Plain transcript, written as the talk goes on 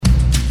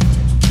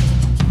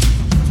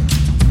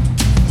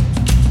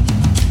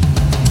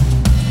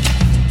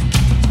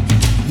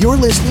You're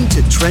listening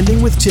to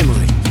Trending with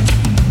Timmerie.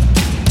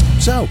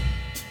 So,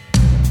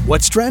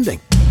 what's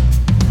trending?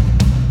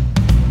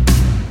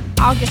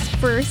 August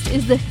 1st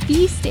is the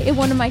feast day of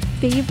one of my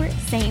favorite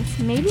saints,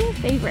 maybe my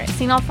favorite,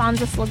 St.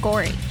 Alphonsus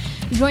Liguori.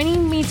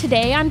 Joining me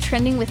today on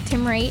Trending with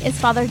Timmerie is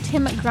Father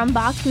Tim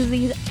Grumbach, who's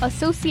the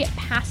Associate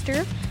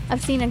Pastor of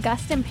St.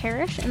 Augustine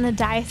Parish in the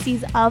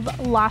Diocese of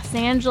Los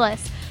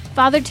Angeles.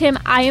 Father Tim,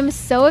 I am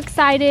so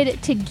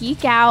excited to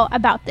geek out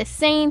about this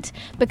saint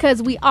because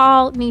we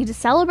all need to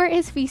celebrate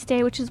his feast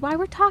day, which is why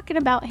we're talking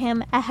about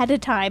him ahead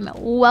of time.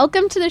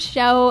 Welcome to the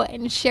show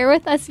and share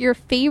with us your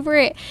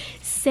favorite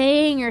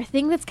saying or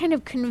thing that's kind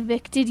of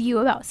convicted you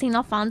about St.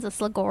 Alphonsus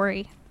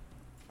Liguori.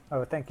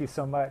 Oh, thank you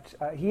so much.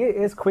 He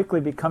is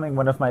quickly becoming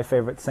one of my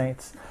favorite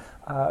saints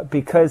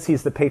because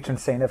he's the patron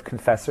saint of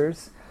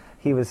confessors.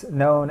 He was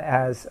known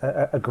as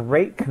a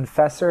great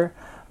confessor,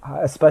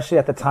 especially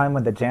at the time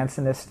when the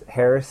Jansenist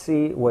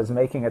heresy was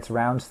making its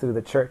rounds through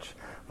the church,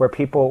 where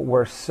people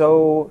were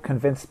so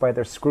convinced by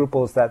their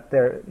scruples that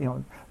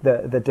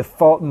the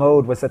default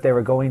mode was that they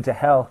were going to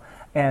hell.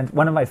 And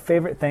one of my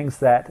favorite things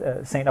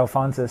that St.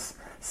 Alphonsus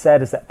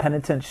said is that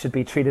penitents should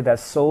be treated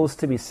as souls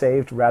to be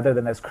saved rather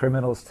than as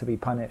criminals to be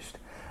punished.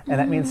 And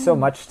that means so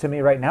much to me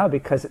right now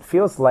because it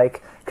feels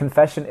like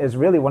confession is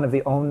really one of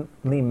the only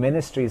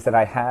ministries that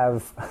I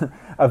have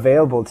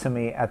available to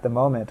me at the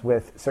moment,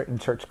 with certain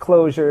church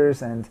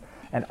closures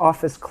and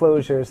office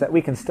closures, that we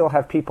can still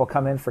have people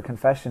come in for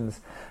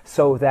confessions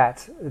so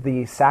that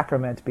the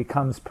sacrament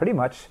becomes pretty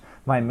much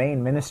my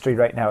main ministry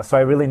right now. So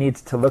I really need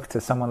to look to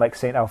someone like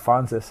St.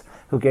 Alphonsus,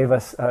 who gave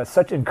us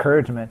such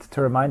encouragement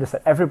to remind us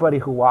that everybody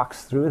who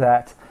walks through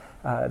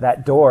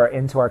that door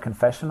into our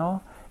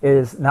confessional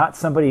is not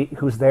somebody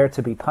who's there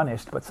to be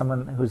punished, but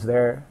someone who's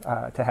there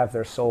to have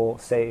their soul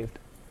saved.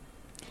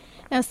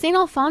 Now, St.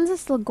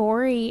 Alphonsus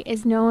Liguori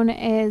is known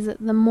as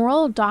the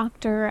moral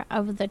doctor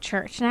of the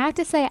church. And I have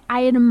to say,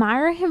 I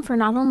admire him for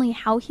not only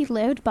how he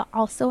lived, but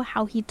also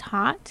how he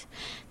taught.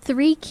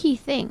 Three key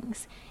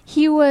things.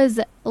 He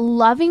was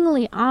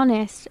lovingly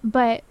honest,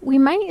 but we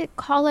might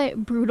call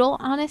it brutal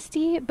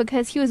honesty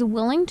because he was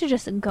willing to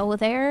just go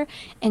there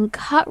and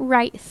cut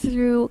right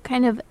through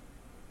kind of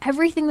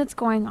everything that's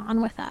going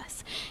on with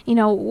us. You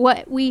know,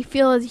 what we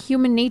feel is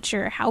human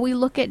nature, how we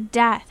look at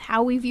death,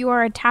 how we view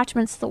our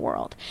attachments to the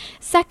world.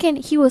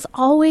 Second, he was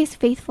always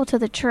faithful to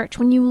the church.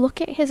 When you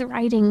look at his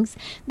writings,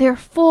 they're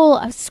full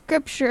of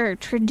scripture,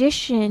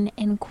 tradition,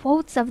 and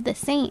quotes of the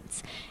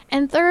saints.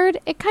 And third,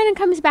 it kind of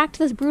comes back to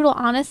this brutal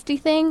honesty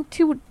thing.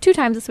 Two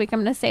times this week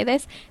I'm going to say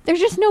this.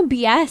 There's just no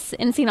BS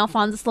in St.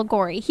 Alphonsus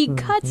Liguori. He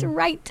cuts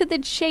right to the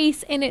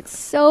chase, and it's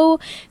so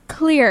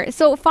clear.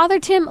 So, Father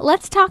Tim,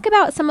 let's talk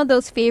about some of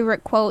those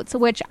favorite quotes,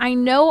 which I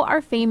know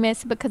are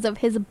famous because of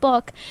his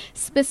book,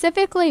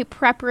 specifically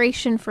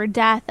Preparation for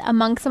Death,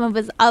 among some of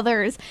his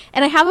others.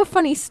 And I have a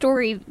funny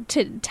story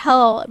to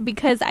tell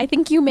because I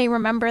think you may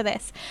remember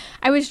this.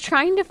 I was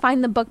trying to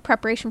find the book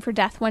Preparation for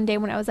Death one day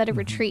when I was at a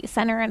retreat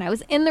center, and I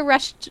was in a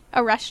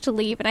rush to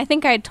leave, and I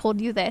think I had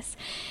told you this,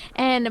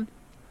 and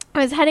I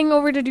was heading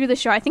over to do the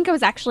show. I think I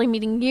was actually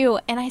meeting you,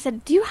 and I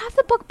said, do you have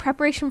the book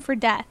Preparation for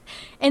Death?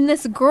 And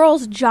this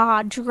girl's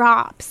jaw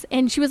drops,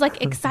 and she was like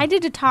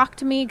excited to talk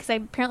to me because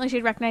apparently she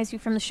had recognized you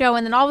from the show,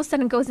 and then all of a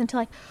sudden goes into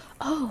like,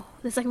 oh,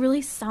 this like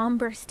really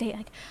somber state,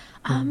 like,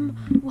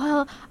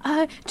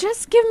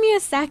 just give me a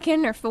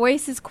second. Her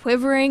voice is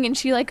quivering, and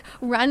she like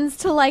runs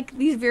to like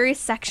these various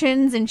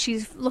sections, and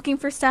she's looking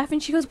for stuff,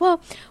 and she goes, well,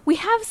 we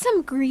have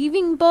some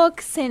grieving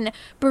books and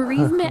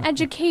bereavement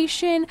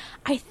education.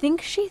 I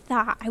think she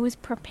thought I was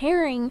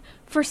preparing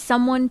for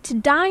someone to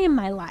die in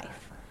my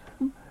life.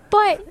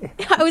 But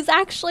I was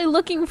actually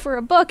looking for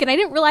a book, and I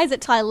didn't realize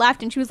it till I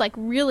left, and she was like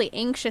really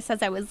anxious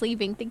as I was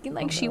leaving, thinking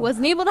like she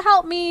wasn't able to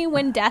help me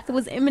when death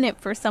was imminent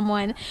for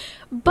someone.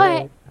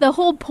 But the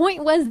whole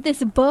point was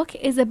this book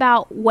is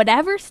about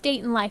whatever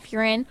state in life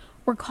you're in,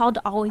 we're called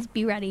to always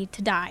be ready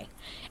to die.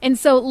 And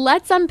so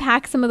let's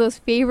unpack some of those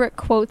favorite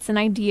quotes and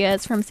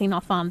ideas from St.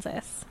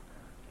 Alphonsus.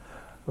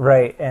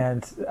 Right,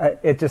 and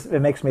it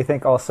makes me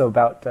think also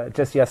about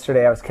just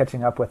yesterday I was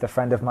catching up with a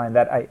friend of mine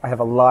that I have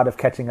a lot of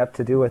catching up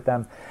to do with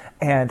them,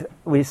 and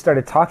we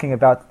started talking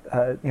about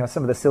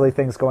some of the silly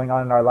things going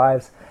on in our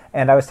lives,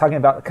 and I was talking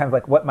about kind of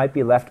like what might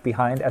be left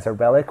behind as a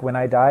relic when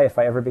I die if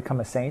I ever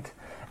become a saint,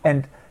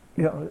 and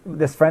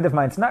this friend of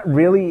mine's not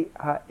really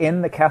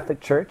in the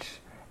Catholic Church,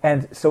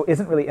 and so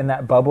isn't really in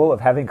that bubble of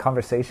having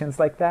conversations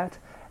like that,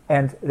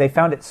 and they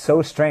found it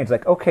so strange,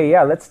 like, okay,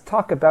 yeah, let's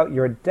talk about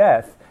your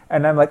death.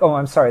 And I'm like, oh,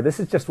 I'm sorry,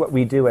 this is just what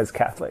we do as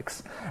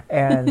Catholics.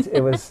 And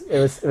it was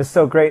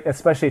so great,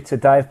 especially to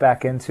dive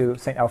back into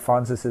St.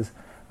 Alphonsus's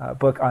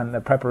book on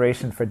the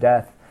preparation for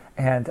death.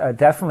 And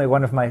definitely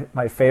one of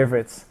my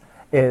favorites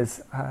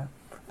is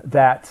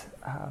that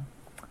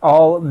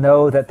all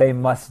know that they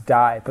must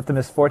die, but the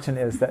misfortune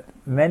is that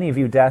many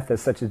view death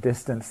as such a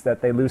distance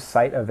that they lose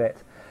sight of it.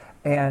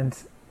 And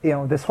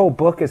this whole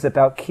book is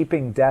about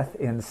keeping death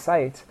in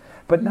sight,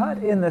 but not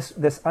in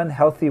this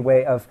unhealthy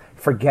way of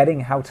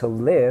forgetting how to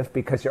live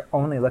because you're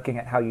only looking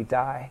at how you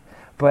die,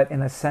 but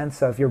in a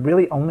sense of you're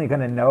really only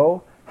going to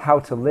know how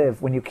to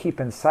live when you keep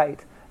in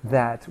sight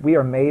that we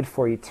are made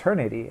for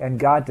eternity, and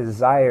God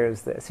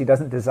desires this. He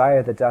doesn't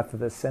desire the death of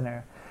the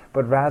sinner,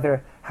 but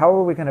rather, how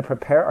are we going to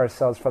prepare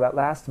ourselves for that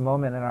last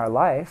moment in our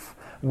life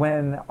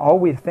when all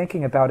we're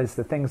thinking about is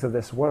the things of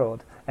this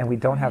world, and we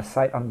don't have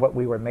sight on what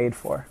we were made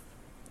for?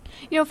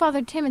 You know,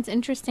 Father Tim, it's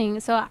interesting.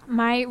 So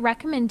my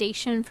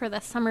recommendation for the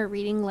summer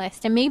reading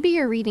list, and maybe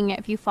you're reading it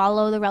if you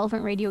follow the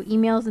Relevant Radio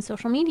emails and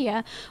social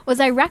media, was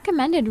I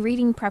recommended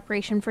reading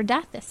Preparation for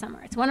Death this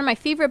summer. It's one of my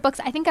favorite books.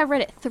 I think I've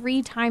read it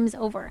 3 times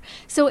over.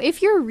 So if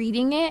you're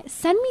reading it,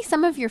 send me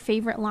some of your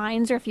favorite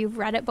lines or if you've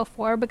read it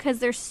before, because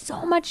there's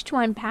so much to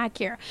unpack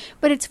here.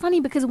 But it's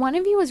funny because one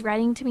of you was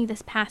writing to me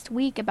this past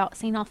week about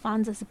St.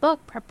 Alphonsus'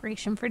 book,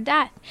 Preparation for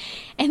Death.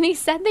 And they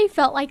said they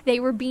felt like they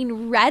were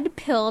being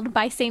red-pilled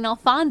by St.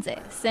 Alphonsus.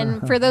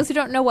 And for those who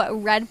don't know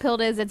what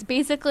red-pilled is, it's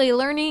basically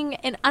learning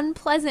an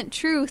unpleasant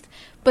truth,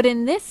 but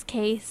in this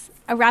case,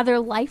 a rather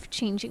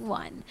life-changing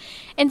one.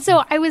 And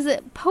so I was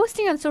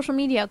posting on social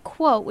media a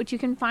quote, which you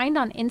can find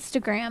on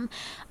Instagram,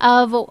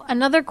 of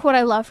another quote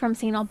I love from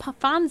St.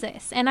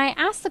 Alphonsus. And I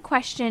asked the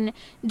question,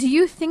 do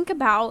you think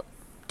about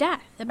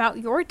death, about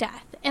your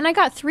death? And I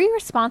got 3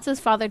 responses,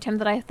 Father Tim,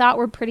 that I thought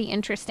were pretty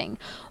interesting.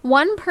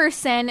 One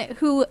person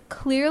who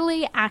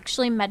clearly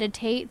actually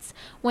meditates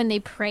when they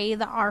pray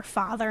the Our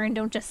Father and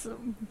don't just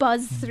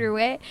buzz through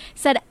it,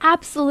 said,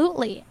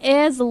 absolutely,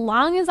 as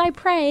long as I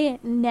pray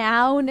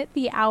now and at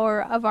the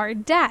hour of our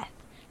death.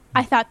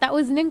 I thought that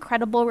was an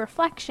incredible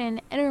reflection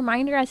and a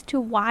reminder as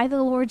to why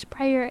the Lord's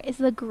Prayer is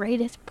the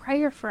greatest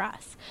prayer for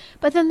us.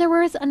 But then there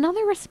was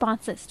another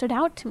response that stood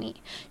out to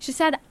me. She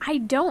said, I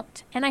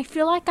don't, and I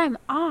feel like I'm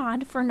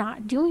odd for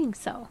not doing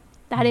so.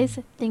 That is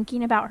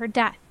thinking about her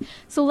death.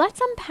 So let's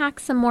unpack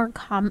some more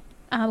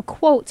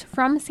quotes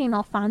from St.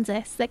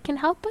 Alphonsus that can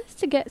help us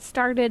to get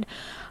started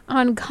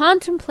on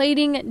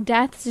contemplating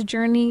death's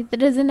journey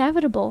that is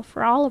inevitable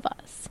for all of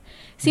us.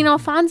 St.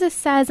 Alphonsus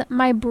says,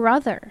 my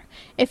brother,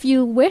 if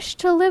you wish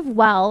to live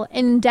well,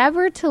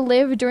 endeavor to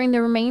live during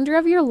the remainder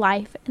of your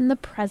life in the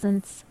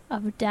presence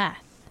of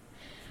death.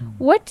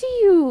 What do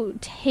you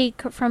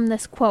take from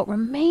this quote?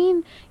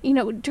 During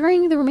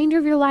the remainder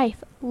of your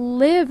life,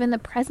 live in the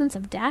presence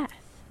of death.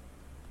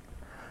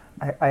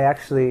 I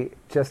actually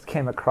just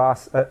came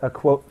across a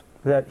quote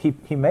that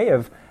he may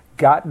have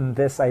gotten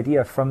this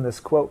idea from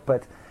this quote,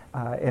 but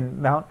in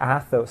Mount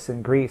Athos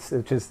in Greece,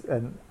 which is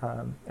an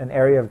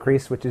area of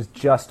Greece which is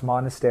just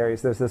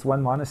monasteries. There's this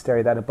one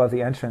monastery that above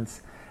the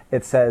entrance,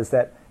 it says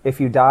that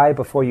if you die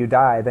before you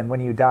die, then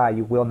when you die,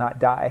 you will not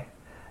die.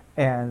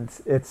 And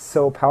it's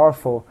so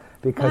powerful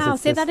because wow,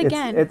 say that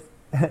again.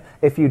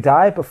 If you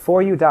die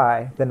before you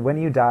die, then when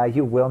you die,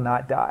 you will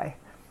not die.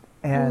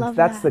 And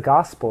that's the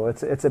gospel.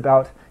 It's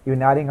about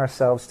uniting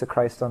ourselves to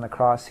Christ on the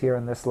cross here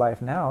in this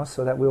life now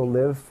so that we'll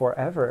live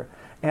forever.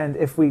 And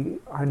if we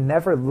are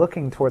never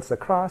looking towards the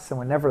cross and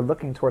we're never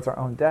looking towards our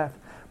own death,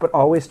 but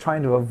always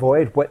trying to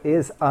avoid what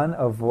is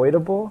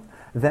unavoidable,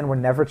 then we're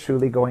never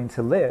truly going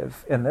to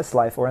live in this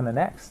life or in the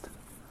next.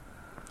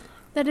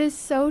 That is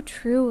so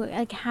true.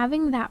 Like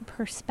having that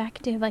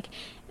perspective, like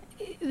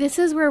this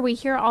is where we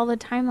hear all the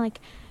time,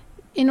 like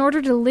in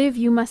order to live,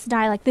 you must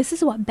die. Like this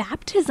is what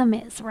baptism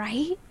is,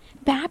 right?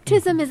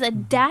 Baptism is a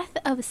death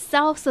of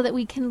self so that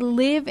we can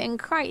live in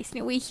Christ.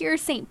 We hear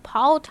St.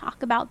 Paul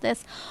talk about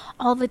this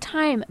all the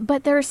time,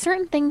 but there are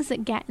certain things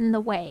that get in the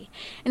way.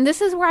 And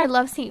this is where I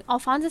love St.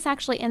 Alphonsus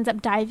actually ends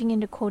up diving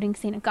into quoting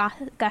St.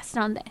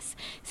 Augustine on this.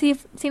 See,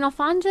 St.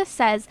 Alphonsus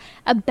says,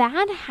 a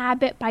bad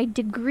habit by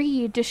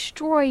degree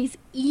destroys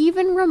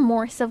even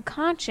remorse of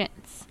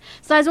conscience.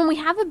 So as when we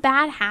have a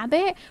bad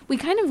habit, we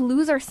kind of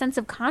lose our sense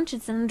of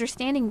conscience and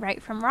understanding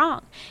right from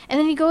wrong. And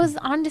then he goes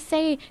on to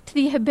say, to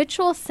the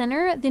habitual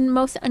sinner, the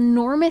most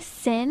enormous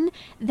sin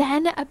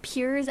then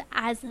appears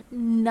as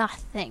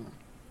nothing.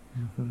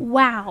 Mm-hmm.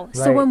 Wow. Right.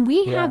 So when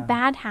we have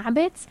bad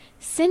habits,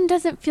 sin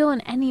doesn't feel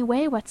in any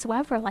way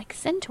whatsoever like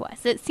sin to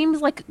us. It seems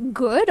like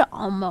good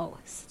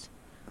almost.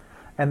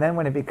 And then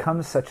when it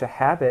becomes such a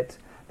habit,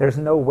 there's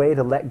no way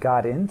to let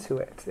God into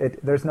it.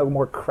 There's no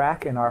more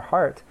crack in our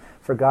heart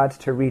for God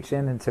to reach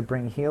in and to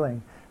bring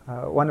healing.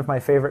 One of my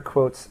favorite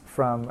quotes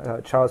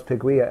from Charles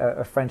Péguy,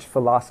 a French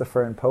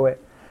philosopher and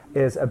poet,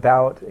 is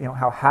about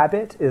how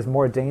habit is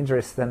more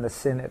dangerous than the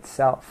sin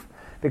itself.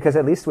 Because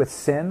at least with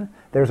sin,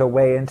 there's a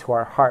way into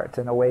our heart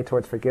and a way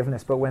towards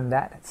forgiveness. But when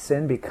that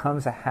sin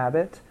becomes a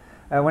habit,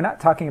 we're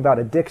not talking about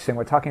addiction.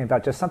 We're talking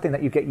about just something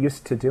that you get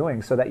used to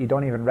doing so that you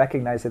don't even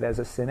recognize it as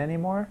a sin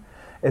anymore,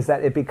 is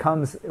that it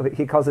becomes,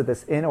 he calls it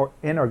this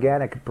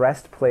inorganic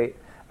breastplate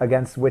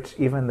against which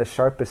even the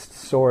sharpest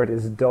sword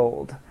is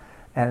dulled.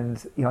 And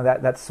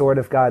that sword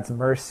of God's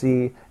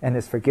mercy and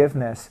his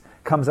forgiveness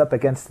comes up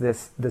against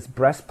this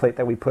breastplate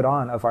that we put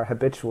on of our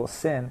habitual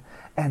sin,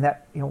 and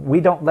that we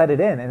don't let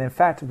it in. And in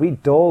fact, we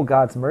dull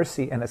God's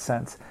mercy in a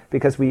sense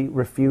because we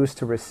refuse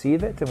to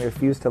receive it and we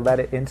refuse to let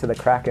it into the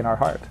crack in our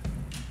heart.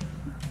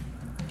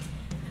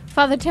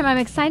 Father Tim, I'm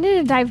excited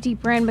to dive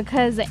deeper in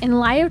because in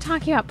light of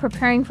talking about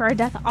preparing for our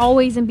death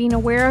always and being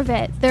aware of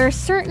it, there are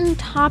certain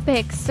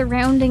topics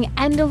surrounding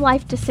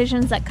end-of-life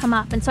decisions that come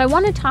up. And so I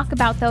want to talk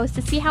about those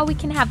to see how we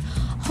can have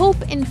hope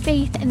and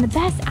faith in the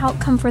best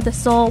outcome for the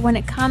soul when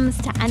it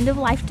comes to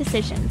end-of-life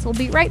decisions. We'll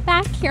be right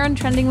back here on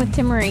Trending with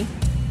Timmerie.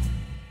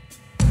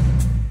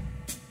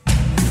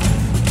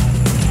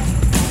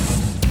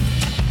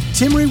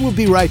 Timmerie will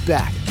be right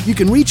back. You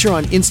can reach her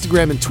on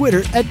Instagram and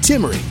Twitter at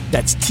Timmerie.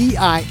 That's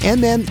Timmerie.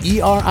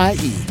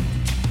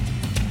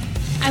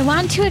 I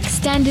want to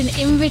extend an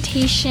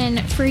invitation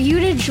for you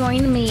to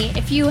join me.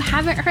 If you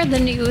haven't heard the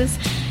news,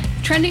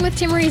 Trending with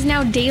Timmerie is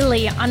now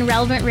daily on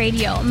Relevant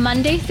Radio,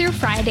 Monday through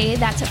Friday.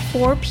 That's at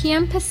 4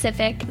 p.m.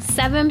 Pacific,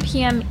 7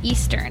 p.m.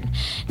 Eastern.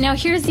 Now,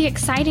 here's the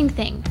exciting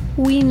thing.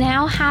 We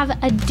now have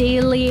a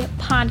daily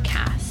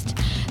podcast.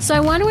 So I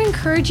want to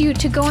encourage you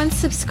to go and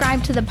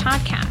subscribe to the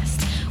podcast.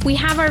 We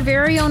have our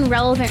very own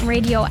Relevant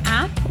Radio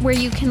app where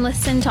you can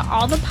listen to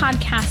all the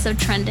podcasts of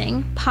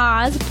Trending,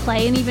 pause,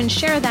 play, and even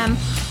share them.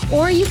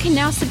 Or you can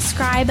now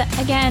subscribe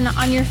again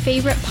on your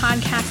favorite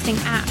podcasting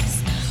apps,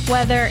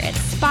 whether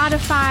it's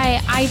Spotify,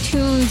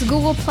 iTunes,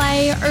 Google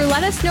Play, or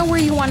let us know where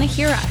you want to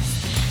hear us.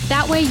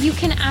 That way you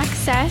can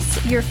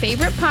access your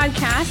favorite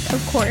podcast,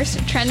 of course,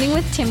 Trending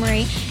with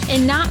Timmerie,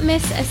 and not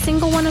miss a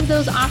single one of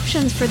those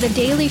options for the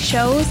daily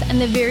shows and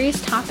the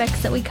various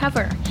topics that we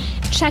cover.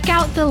 Check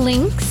out the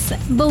links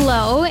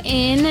below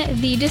in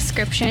the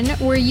description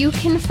where you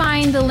can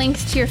find the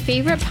links to your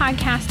favorite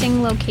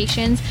podcasting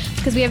locations,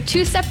 because we have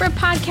 2 separate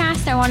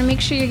podcasts. I want to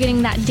make sure you're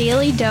getting that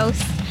daily dose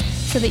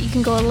so that you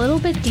can go a little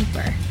bit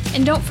deeper.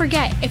 And don't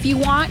forget, if you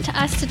want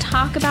us to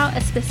talk about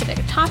a specific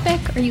topic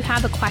or you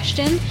have a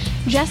question,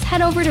 just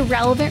head over to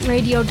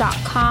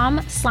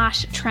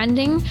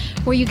relevantradio.com/trending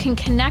where you can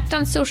connect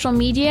on social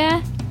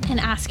media and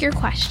ask your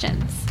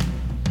questions.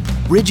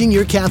 Bridging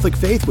your Catholic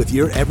faith with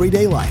your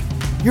everyday life.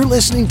 You're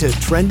listening to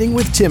Trending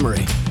with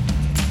Timmerie.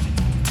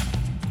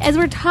 As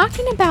we're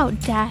talking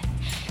about death,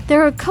 there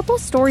are a couple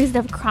stories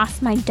that have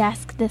crossed my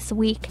desk this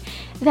week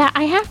that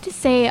I have to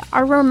say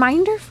are a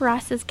reminder for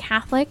us as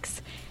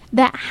Catholics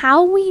that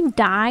how we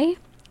die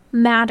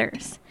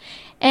matters,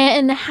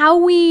 and how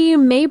we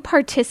may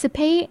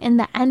participate in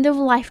the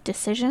end-of-life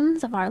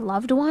decisions of our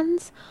loved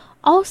ones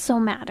also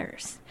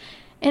matters.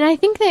 And I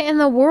think that in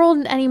the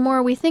world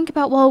anymore, we think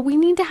about, well, we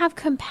need to have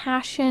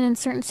compassion in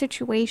certain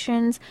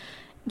situations.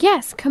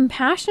 Yes,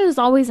 compassion is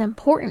always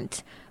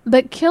important,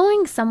 but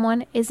killing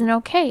someone isn't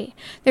okay.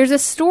 There's a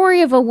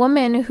story of a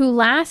woman who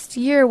last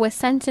year was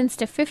sentenced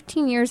to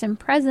 15 years in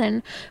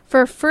prison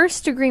for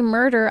first-degree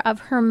murder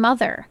of her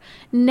mother.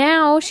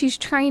 Now she's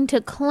trying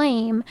to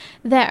claim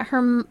that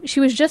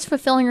she was just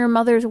fulfilling her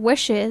mother's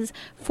wishes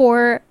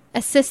for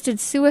assisted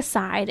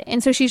suicide,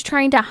 and so she's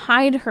trying to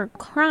hide her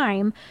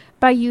crime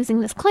by using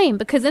this claim.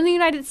 Because in the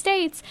United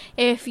States,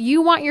 if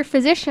you want your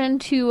physician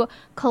to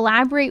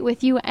collaborate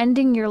with you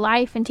ending your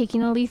life and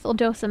taking a lethal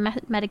dose of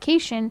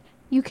medication,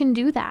 you can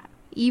do that,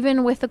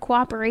 even with the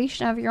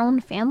cooperation of your own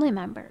family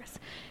members.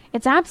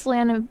 It's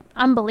absolutely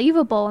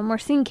unbelievable, and we're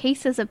seeing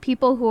cases of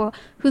people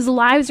whose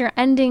lives are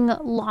ending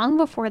long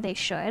before they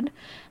should,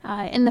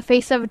 in the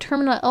face of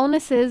terminal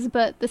illnesses,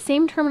 but the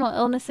same terminal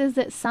illnesses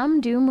that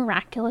some do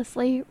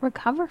miraculously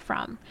recover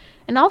from.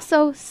 And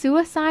also,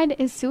 suicide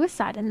is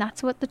suicide, and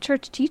that's what the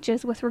church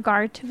teaches with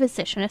regard to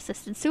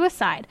physician-assisted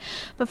suicide.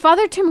 But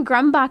Father Tim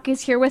Grumbach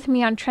is here with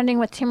me on Trending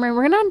with Timmerie.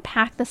 We're going to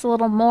unpack this a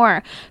little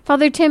more.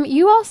 Father Tim,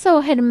 you also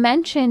had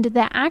mentioned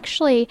that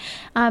actually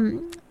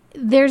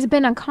there's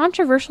been a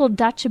controversial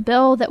Dutch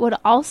bill that would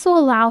also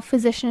allow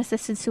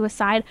physician-assisted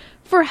suicide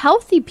for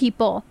healthy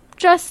people.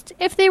 Just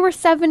if they were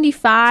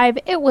 75,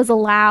 it was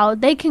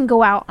allowed. They can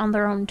go out on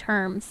their own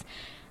terms.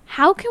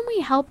 How can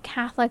we help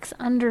Catholics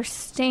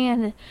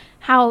understand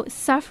how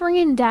suffering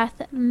and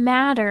death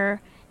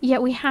matter,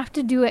 yet we have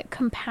to do it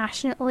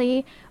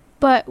compassionately,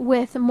 but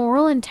with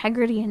moral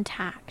integrity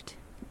intact?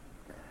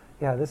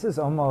 Yeah, this is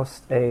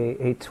almost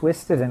a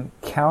twisted and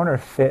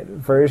counterfeit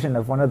version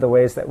of one of the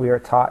ways that we are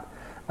taught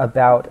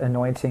about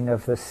anointing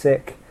of the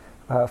sick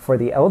for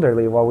the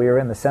elderly while we were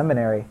in the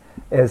seminary,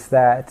 is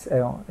that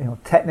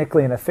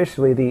technically and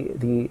officially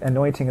the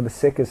anointing of the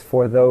sick is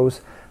for those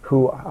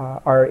who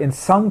are in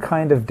some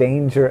kind of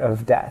danger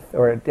of death,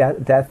 or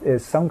death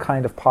is some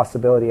kind of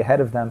possibility ahead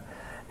of them.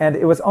 And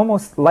it was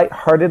almost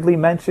lightheartedly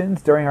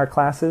mentioned during our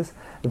classes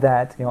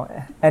that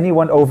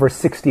anyone over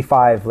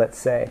 65, let's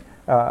say,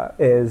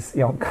 is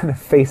kind of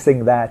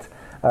facing that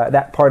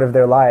part of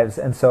their lives.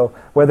 And so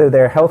whether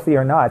they're healthy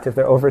or not, if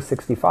they're over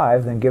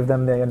 65, then give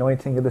them the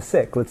anointing of the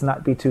sick. Let's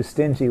not be too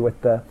stingy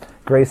with the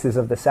graces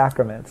of the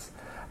sacraments.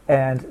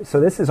 And so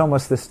this is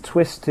almost this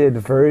twisted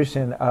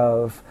version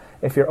of,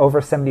 if you're over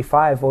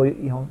 75, well,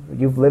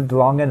 you've lived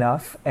long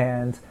enough,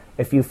 and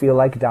if you feel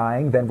like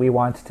dying, then we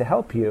want to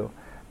help you.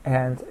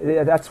 And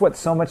that's what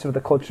so much of the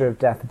culture of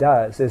death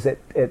does, is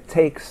it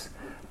takes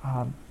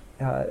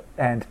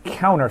and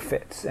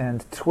counterfeits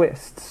and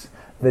twists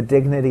the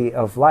dignity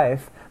of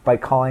life by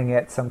calling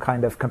it some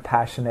kind of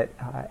compassionate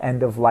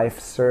end-of-life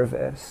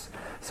service.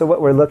 So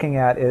what we're looking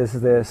at is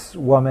this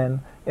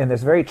woman in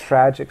this very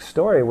tragic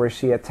story where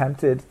she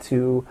attempted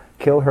to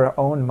kill her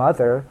own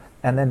mother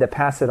and then to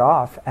pass it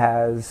off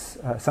as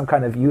some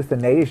kind of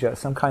euthanasia,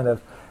 some kind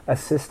of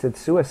assisted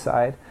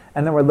suicide.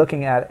 And then we're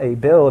looking at a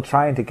bill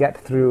trying to get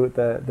through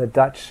the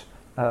Dutch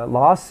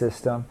law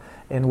system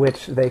in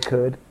which they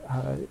could,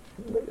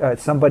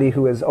 somebody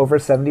who is over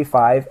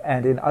 75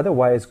 and in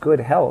otherwise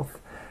good health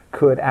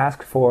could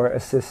ask for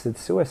assisted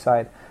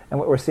suicide. And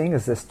what we're seeing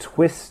is this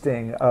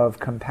twisting of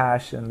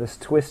compassion, this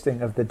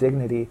twisting of the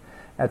dignity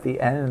at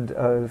the end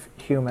of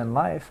human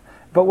life.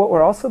 But what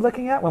we're also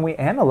looking at when we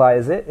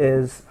analyze it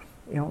is,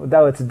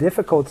 though it's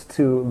difficult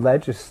to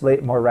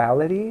legislate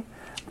morality,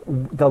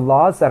 the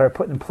laws that are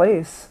put in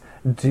place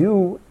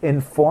do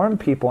inform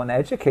people and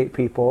educate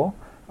people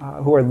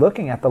who are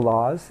looking at the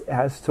laws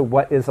as to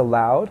what is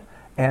allowed.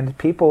 And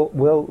people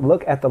will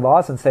look at the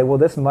laws and say, well,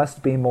 this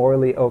must be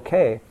morally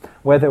okay.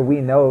 Whether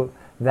we know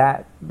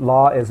that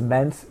law is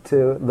meant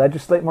to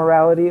legislate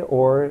morality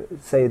or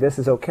say this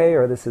is okay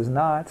or this is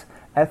not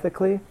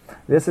ethically,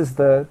 this is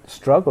the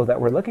struggle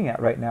that we're looking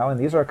at right now. And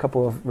these are a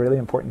couple of really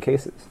important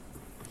cases.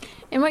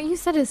 And what you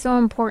said is so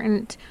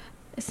important.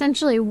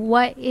 Essentially,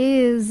 what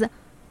is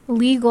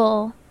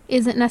legal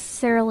isn't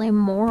necessarily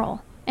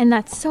moral. And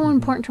that's so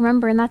important to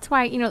remember. And that's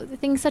why,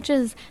 things such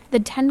as the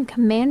 10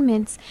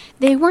 Commandments,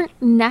 they weren't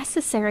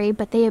necessary,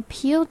 but they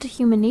appealed to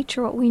human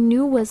nature, what we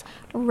knew was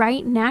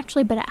right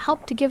naturally. But it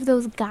helped to give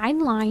those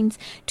guidelines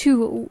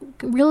to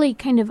really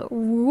kind of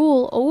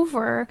rule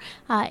over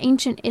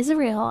ancient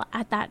Israel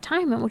at that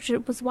time, and which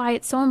was why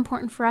it's so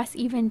important for us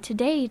even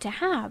today to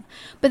have.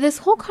 But this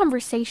whole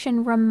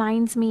conversation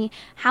reminds me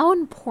how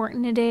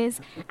important it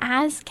is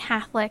as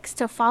Catholics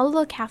to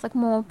follow the Catholic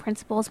moral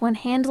principles when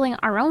handling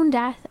our own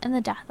death and the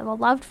death of a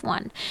loved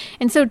one.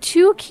 And so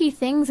 2 key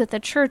things that the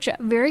church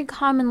very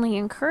commonly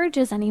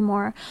encourages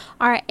anymore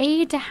are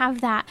to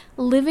have that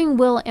living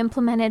will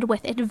implemented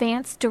with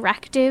advanced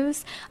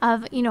directives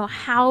of,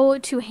 how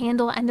to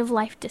handle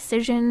end-of-life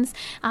decisions,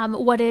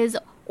 what is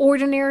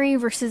ordinary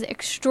versus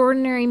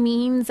extraordinary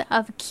means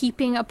of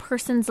keeping a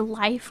person's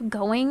life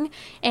going,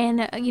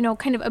 and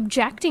kind of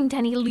objecting to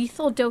any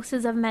lethal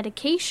doses of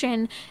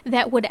medication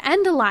that would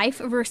end a life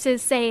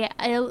versus, say,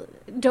 a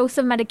dose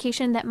of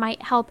medication that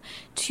might help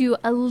to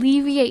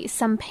alleviate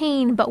some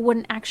pain but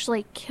wouldn't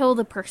actually kill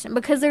the person,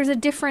 because there's a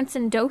difference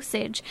in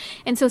dosage.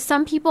 And so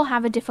some people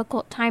have a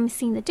difficult time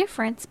seeing the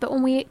difference, but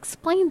when we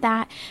explain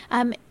that,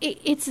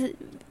 it's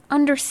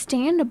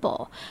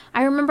understandable.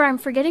 I remember, I'm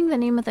forgetting the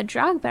name of the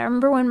drug, but I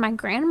remember when my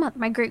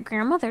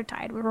great-grandmother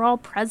died, we were all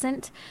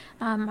present.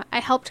 I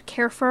helped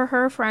care for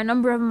her for a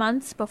number of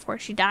months before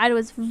she died. I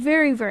was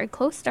very, very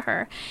close to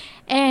her.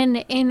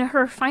 And in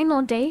her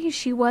final days,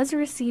 she was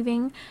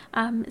receiving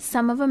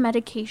some of a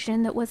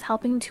medication that was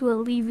helping to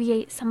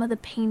alleviate some of the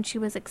pain she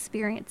was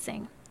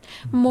experiencing.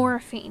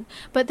 Morphine.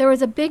 But there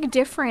was a big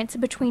difference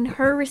between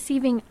her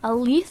receiving a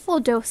lethal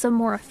dose of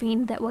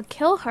morphine that would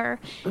kill her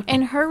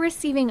and her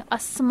receiving a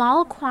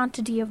small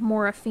quantity of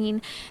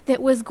morphine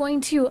that was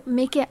going to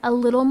make it a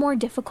little more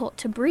difficult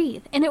to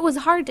breathe. And it was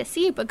hard to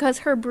see because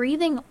her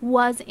breathing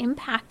was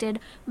impacted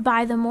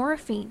by the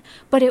morphine,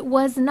 but it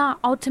was not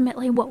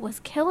ultimately what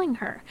was killing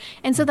her.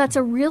 And so that's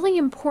a really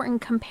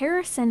important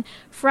comparison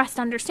for us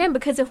to understand,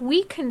 because if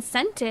we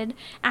consented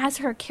as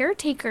her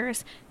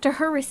caretakers to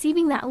her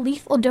receiving that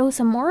lethal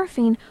dose of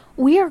morphine,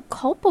 we are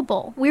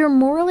culpable. We are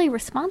morally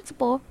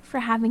responsible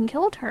for having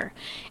killed her.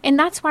 And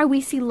that's why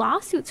we see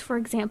lawsuits, for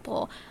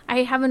example.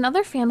 I have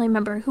another family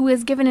member who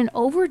was given an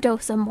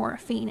overdose of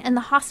morphine, and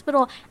the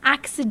hospital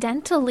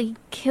accidentally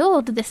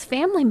killed this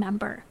family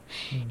member.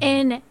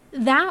 And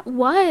that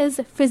was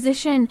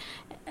physician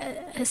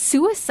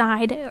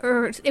suicide,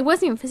 or it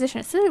wasn't even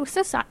physician, it was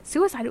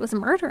suicide, it was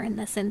murder in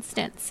this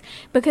instance,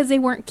 because they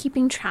weren't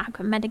keeping track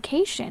of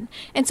medication.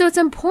 And so it's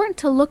important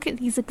to look at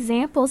these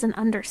examples and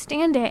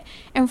understand it,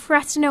 and for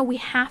us to know we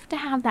have to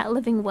have that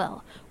living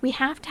will. We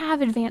have to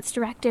have advanced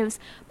directives,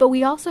 but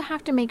we also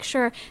have to make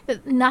sure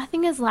that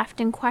nothing is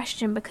left in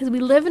question, because we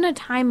live in a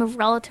time of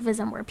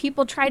relativism where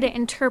people try to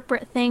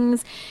interpret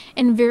things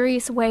in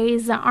various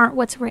ways that aren't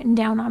what's written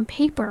down on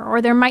paper,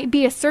 or there might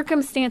be a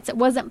circumstance that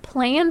wasn't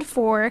planned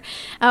for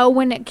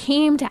when it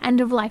came to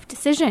end-of-life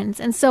decisions.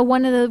 And so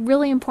one of the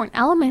really important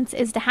elements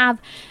is to have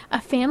a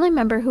family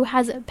member who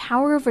has a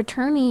power of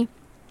attorney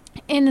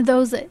in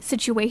those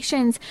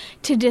situations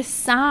to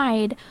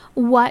decide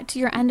what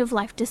your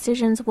end-of-life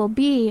decisions will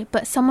be,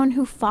 but someone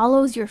who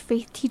follows your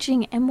faith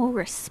teaching and will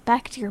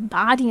respect your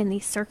body in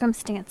these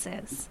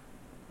circumstances.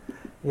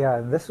 Yeah,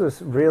 this was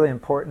really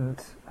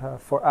important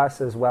for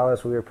us as well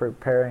as we were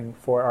preparing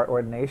for our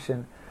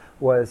ordination,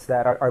 was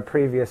that our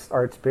previous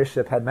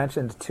archbishop had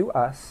mentioned to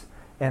us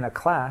in a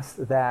class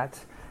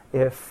that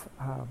if,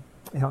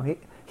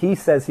 he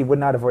says he would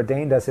not have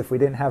ordained us if we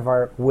didn't have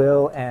our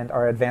will and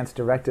our advanced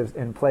directives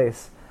in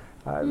place.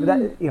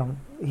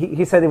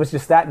 He said it was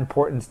just that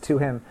important to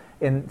him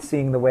in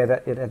seeing the way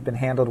that it had been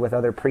handled with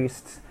other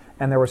priests.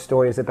 And there were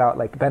stories about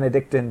like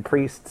Benedictine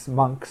priests,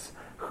 monks,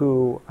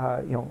 who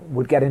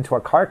would get into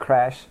a car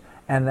crash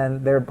and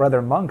then their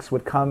brother monks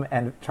would come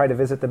and try to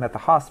visit them at the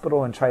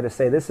hospital and try to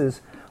say, this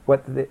is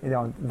what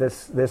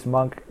this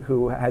monk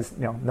who has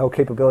no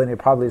capability and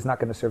probably is not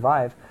going to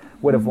survive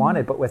would have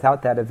wanted. But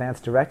without that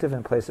advanced directive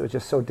in place, it was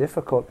just so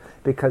difficult,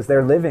 because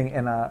they're living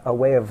in a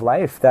way of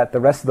life that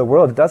the rest of the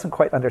world doesn't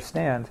quite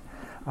understand.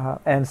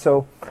 And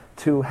so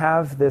to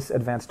have this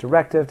advanced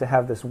directive, to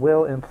have this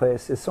will in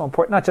place is so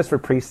important, not just for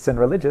priests and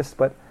religious,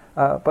 but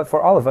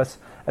for all of us,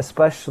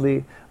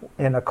 especially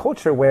in a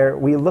culture where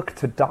we look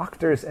to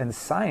doctors and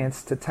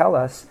science to tell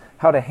us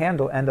how to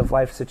handle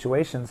end-of-life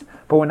situations,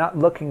 but we're not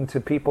looking to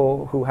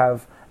people who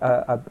have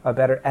a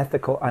better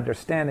ethical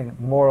understanding,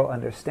 moral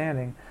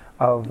understanding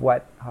of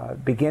what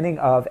beginning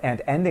of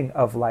and ending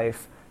of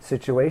life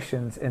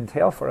situations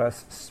entail for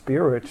us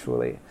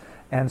spiritually.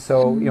 And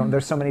so,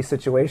 there's so many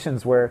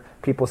situations where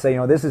people say,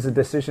 this is a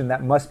decision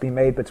that must be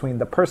made between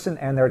the person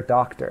and their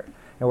doctor.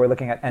 We're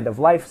looking at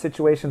end-of-life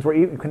situations.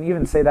 We can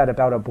even say that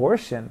about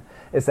abortion,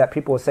 is that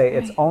people will say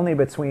it's only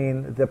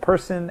between the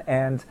person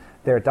and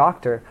their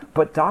doctor.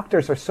 But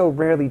doctors are so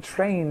rarely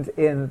trained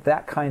in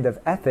that kind of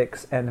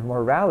ethics and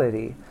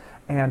morality.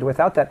 And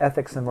without that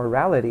ethics and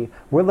morality,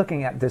 we're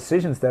looking at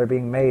decisions that are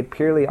being made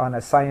purely on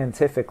a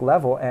scientific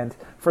level. And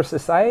for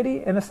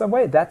society, in some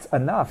way, that's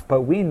enough.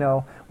 But we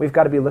know we've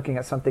got to be looking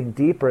at something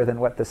deeper than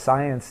what the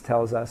science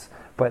tells us,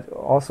 but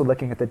also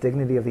looking at the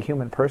dignity of the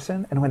human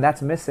person. And when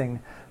that's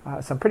missing,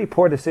 some pretty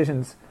poor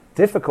decisions,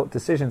 difficult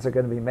decisions are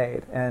going to be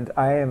made. And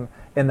I am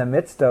in the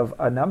midst of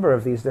a number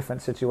of these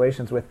different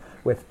situations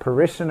with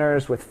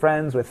parishioners, with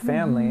friends, with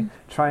family,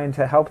 trying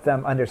to help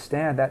them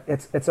understand that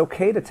it's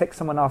okay to take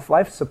someone off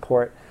life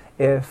support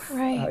if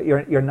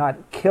you're not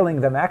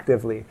killing them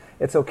actively.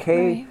 It's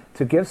okay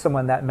to give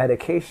someone that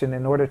medication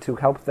in order to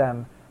help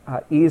them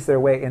ease their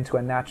way into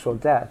a natural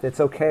death. It's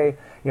okay,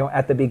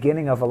 at the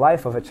beginning of a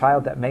life of a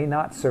child that may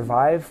not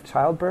survive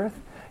childbirth,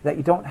 that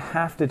you don't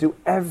have to do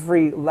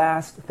every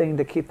last thing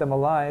to keep them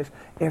alive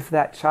if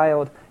that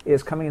child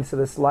is coming into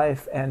this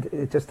life and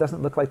it just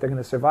doesn't look like they're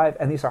going to survive.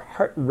 And these are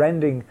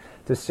heart-rending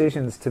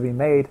decisions to be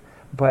made,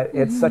 but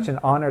it's such an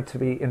honor to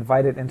be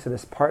invited into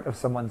this part of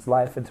someone's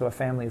life, into a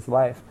family's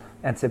life,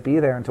 and to be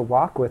there and to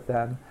walk with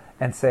them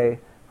and say,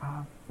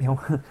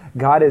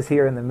 God is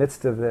here in the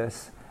midst of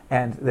this,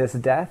 and this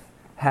death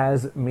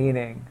has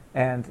meaning.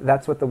 And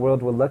that's what the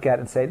world will look at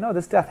and say, no,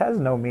 this death has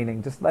no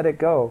meaning, just let it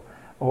go.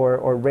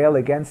 Or rail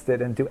against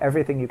it and do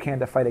everything you can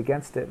to fight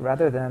against it,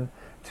 rather than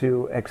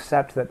to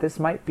accept that this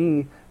might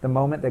be the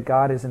moment that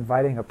God is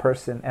inviting a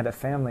person and a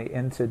family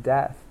into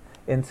death,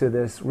 into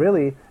this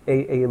really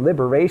a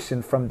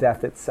liberation from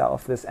death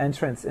itself, this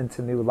entrance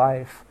into new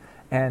life.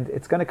 And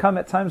it's going to come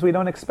at times we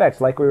don't expect,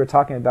 like we were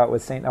talking about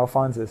with St.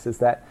 Alphonsus, is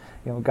that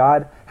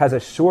God has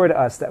assured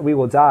us that we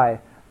will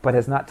die, but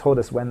has not told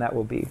us when that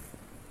will be.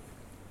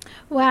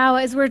 Wow,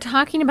 as we're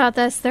talking about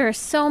this, there are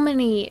so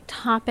many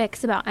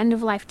topics about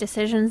end-of-life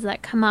decisions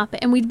that come up,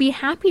 and we'd be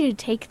happy to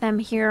take them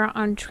here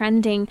on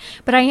Trending.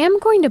 But I am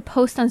going to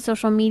post on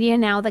social media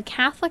now the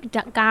Catholic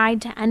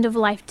Guide to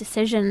End-of-Life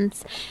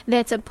Decisions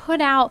that's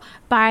put out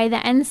by the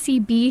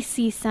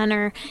NCBC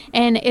Center.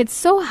 And it's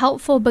so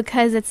helpful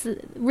because it's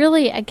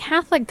really a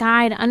Catholic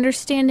guide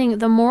understanding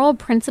the moral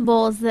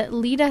principles that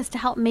lead us to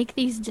help make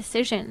these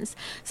decisions.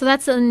 So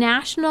that's the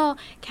National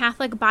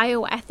Catholic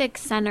Bioethics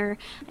Center,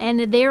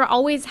 and they're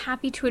always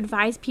happy to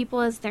advise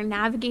people as they're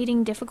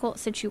navigating difficult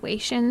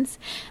situations.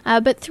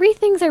 But 3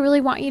 things I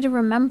really want you to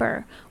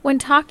remember when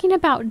talking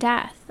about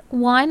death.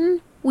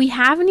 1, we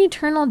have an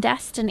eternal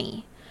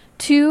destiny.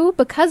 2,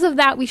 because of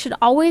that, we should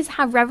always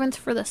have reverence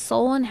for the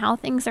soul and how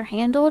things are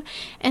handled.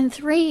 And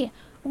 3,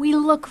 we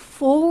look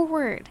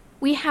forward.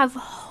 We have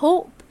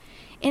hope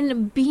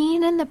in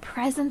being in the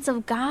presence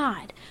of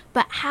God.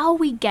 But how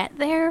we get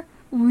there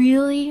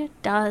really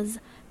does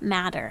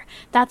matter.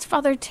 That's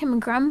Father Tim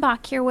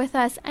Grumbach here with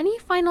us. Any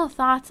final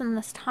thoughts on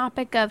this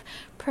topic of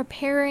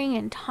preparing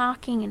and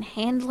talking and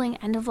handling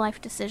end-of-life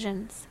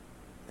decisions?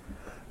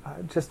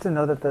 Just to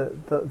know that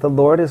the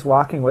Lord is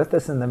walking with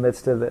us in the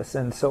midst of this.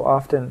 And so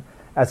often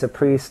as a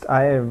priest,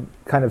 I am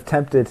kind of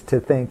tempted to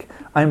think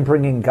I'm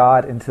bringing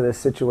God into this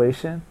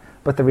situation.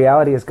 But the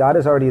reality is God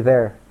is already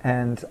there.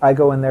 And I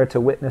go in there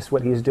to witness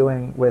what he's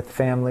doing with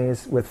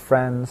families, with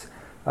friends,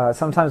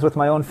 sometimes with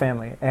my own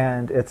family,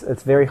 and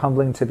it's very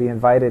humbling to be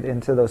invited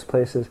into those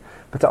places,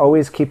 but to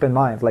always keep in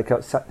mind, like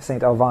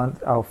St.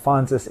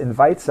 Alphonsus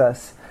invites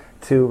us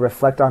to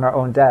reflect on our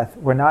own death.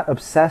 We're not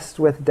obsessed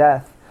with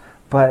death,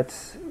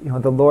 but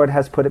the Lord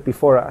has put it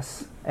before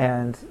us,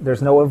 and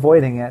there's no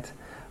avoiding it,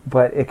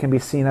 but it can be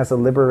seen as a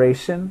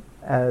liberation,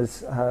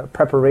 as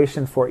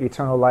preparation for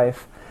eternal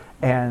life,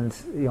 and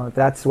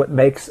that's what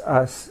makes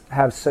us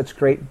have such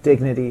great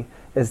dignity,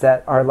 is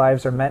that our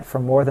lives are meant for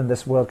more than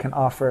this world can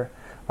offer.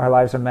 Our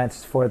lives are meant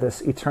for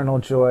this eternal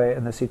joy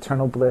and this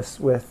eternal bliss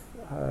with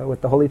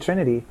the Holy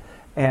Trinity.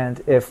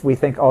 And if we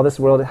think all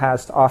this world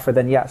has to offer,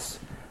 then yes,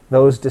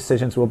 those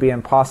decisions will be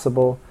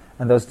impossible,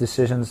 and those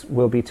decisions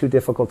will be too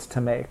difficult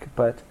to make.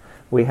 But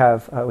we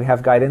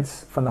have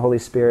guidance from the Holy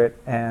Spirit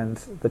and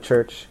the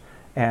Church,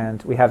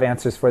 and we have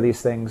answers for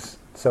these things.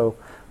 So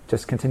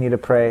just continue to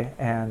pray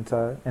and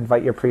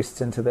invite your priests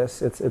into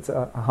this. It's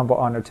a humble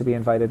honor to be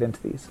invited into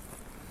these.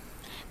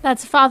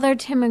 That's Father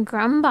Tim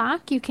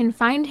Grumbach. You can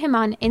find him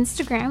on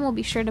Instagram. We'll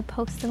be sure to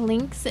post the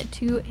links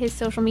to his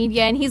social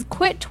media. And he's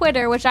quit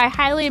Twitter, which I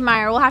highly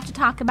admire. We'll have to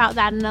talk about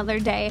that another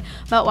day,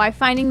 about why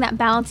finding that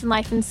balance in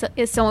life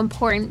is so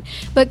important.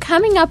 But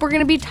coming up, we're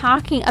going to be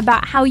talking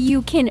about how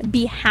you can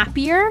be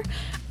happier,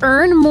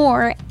 earn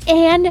more,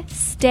 and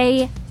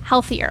stay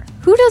healthier.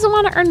 Who doesn't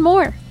want to earn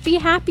more, be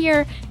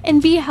happier,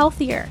 and be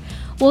healthier?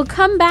 We'll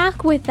come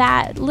back with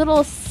that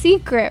little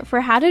secret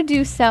for how to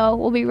do so.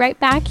 We'll be right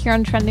back here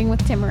on Trending with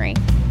Timmerie.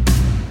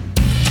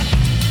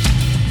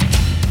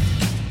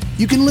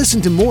 You can listen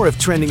to more of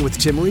Trending with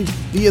Timmerie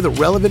via the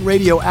Relevant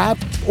Radio app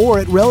or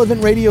at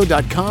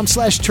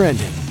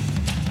relevantradio.com/trending.